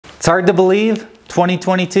It's hard to believe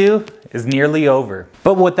 2022 is nearly over.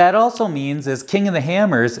 But what that also means is King of the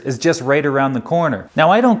Hammers is just right around the corner.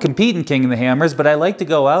 Now, I don't compete in King of the Hammers, but I like to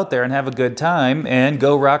go out there and have a good time and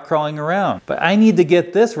go rock crawling around. But I need to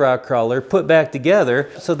get this rock crawler put back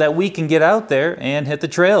together so that we can get out there and hit the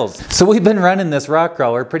trails. So we've been running this rock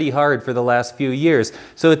crawler pretty hard for the last few years.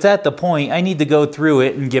 So it's at the point I need to go through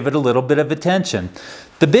it and give it a little bit of attention.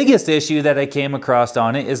 The biggest issue that I came across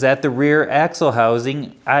on it is that the rear axle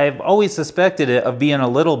housing, I've always suspected it of being a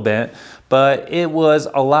little bent, but it was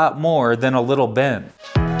a lot more than a little bent.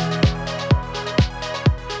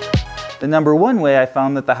 The number one way I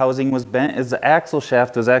found that the housing was bent is the axle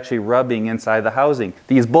shaft was actually rubbing inside the housing.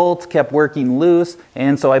 These bolts kept working loose,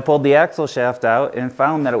 and so I pulled the axle shaft out and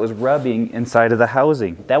found that it was rubbing inside of the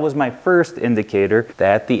housing. That was my first indicator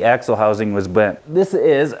that the axle housing was bent. This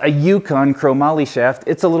is a Yukon chromoly shaft.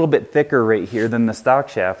 It's a little bit thicker right here than the stock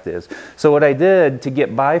shaft is. So what I did to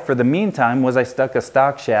get by for the meantime was I stuck a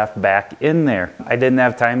stock shaft back in there. I didn't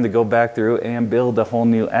have time to go back through and build a whole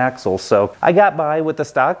new axle, so I got by with the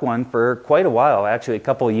stock one for quite a while, actually a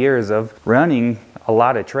couple years of running a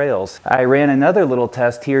lot of trails. I ran another little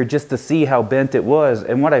test here just to see how bent it was,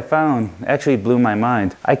 and what I found actually blew my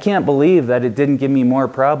mind. I can't believe that it didn't give me more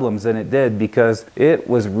problems than it did, because it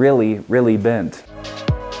was really, really bent.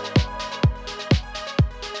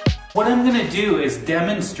 What I'm going to do is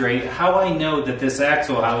demonstrate how I know that this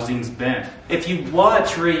axle housing's bent. If you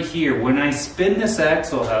watch right here, when I spin this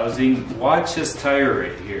axle housing, watch this tire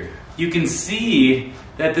right here. You can see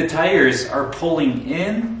that the tires are pulling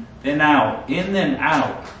in, then out, in, then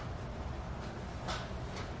out.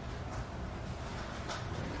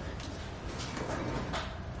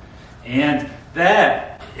 And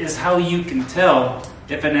that is how you can tell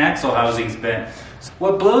if an axle housing's bent.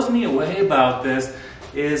 What blows me away about this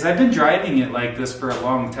is I've been driving it like this for a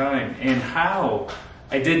long time, and how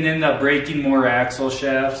I didn't end up breaking more axle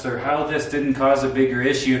shafts, or how this didn't cause a bigger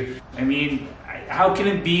issue. I mean, how can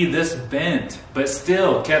it be this bent, but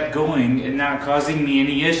still kept going and not causing me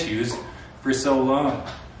any issues for so long?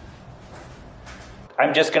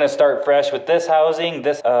 I'm just going to start fresh with this housing.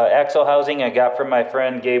 This axle housing I got from my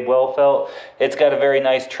friend Gabe Wellfelt. It's got a very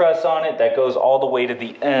nice truss on it that goes all the way to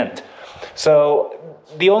the end. So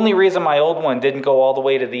the only reason my old one didn't go all the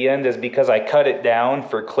way to the end is because I cut it down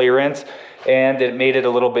for clearance, and it made it a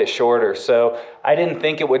little bit shorter. So I didn't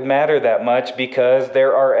think it would matter that much, because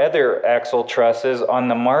there are other axle trusses on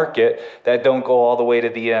the market that don't go all the way to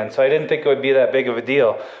the end. So I didn't think it would be that big of a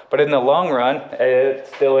deal. But in the long run, it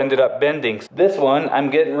still ended up bending. This one I'm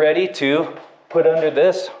getting ready to put under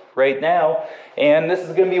this right now, and this is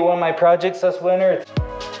going to be one of my projects this winter.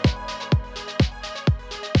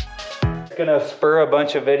 It's going to spur a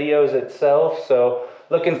bunch of videos itself, so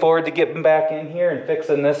looking forward to getting back in here and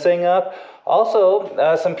fixing this thing up.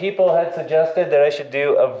 Also, some people had suggested that I should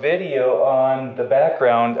do a video on the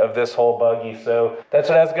background of this whole buggy, so that's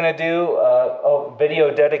what I was going to do, a video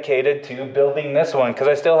dedicated to building this one, because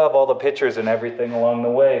I still have all the pictures and everything along the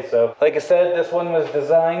way. So, like I said, this one was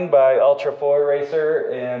designed by Ultra 4 racer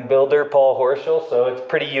and builder Paul Horschel, so it's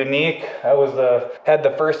pretty unique. I had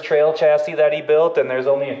the first trail chassis that he built, and there's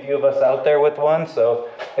only a few of us out there with one, so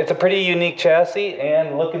it's a pretty unique chassis,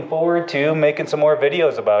 and looking forward to making some more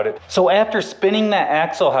videos about it. So after spinning that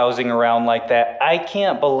axle housing around like that, I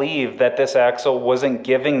can't believe that this axle wasn't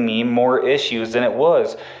giving me more issues than it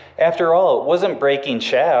was. After all, it wasn't breaking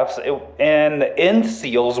shafts, and the end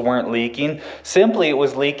seals weren't leaking. Simply, it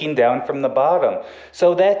was leaking down from the bottom.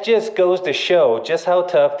 So that just goes to show just how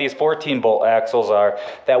tough these 14-bolt axles are,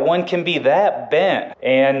 that one can be that bent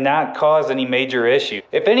and not cause any major issue.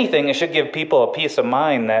 If anything, it should give people a peace of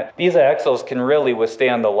mind that these axles can really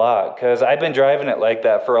withstand a lot, because I've been driving it like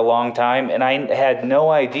that for a long time, and I had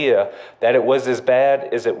no idea that it was as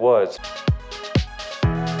bad as it was.